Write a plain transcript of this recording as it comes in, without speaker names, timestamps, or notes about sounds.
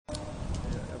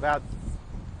About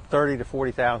 30 to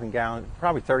 40,000 gallons,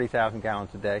 probably 30,000 gallons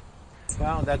a day.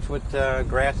 Well, that's what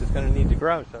grass is going to need to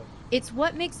grow. So it's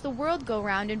what makes the world go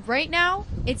round, and right now,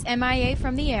 it's MIA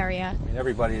from the area. I mean,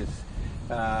 everybody is,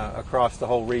 across the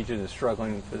whole region is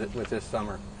struggling with this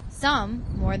summer. Some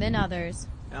more than others.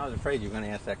 I was afraid you were going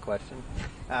to ask that question.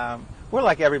 We're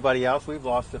like everybody else. We've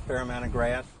lost a fair amount of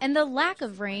grass. And the lack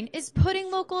of rain is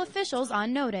putting local officials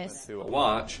on notice.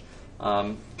 Watch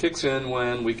kicks in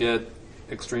when we get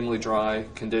extremely dry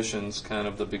conditions, kind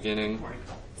of the beginning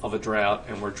of a drought,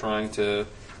 and we're trying to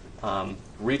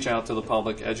reach out to the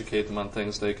public, educate them on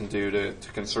things they can do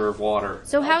to conserve water.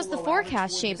 So how's the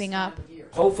forecast shaping up?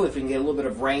 Hopefully, if we can get a little bit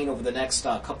of rain over the next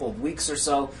couple of weeks or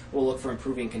so, we'll look for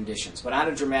improving conditions, but not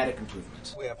a dramatic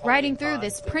improvement. Riding through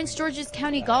this Prince George's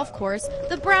County golf course,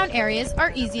 the brown areas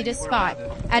are easy to spot,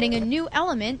 adding a new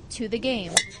element to the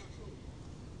game.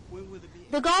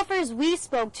 The golfers we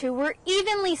spoke to were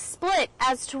evenly split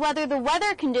as to whether the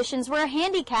weather conditions were a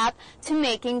handicap to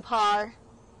making par.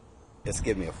 It's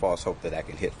giving me a false hope that I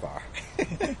can hit far.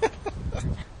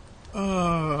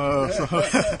 So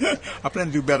I plan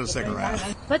to do better second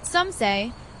round. But some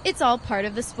say it's all part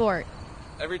of the sport.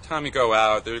 Every time you go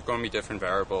out, there's going to be different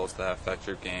variables that affect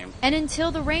your game. And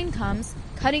until the rain comes,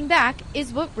 cutting back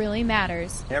is what really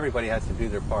matters. Everybody has to do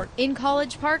their part. In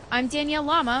College Park, I'm Danielle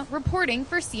Lama reporting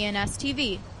for CNS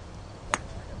TV.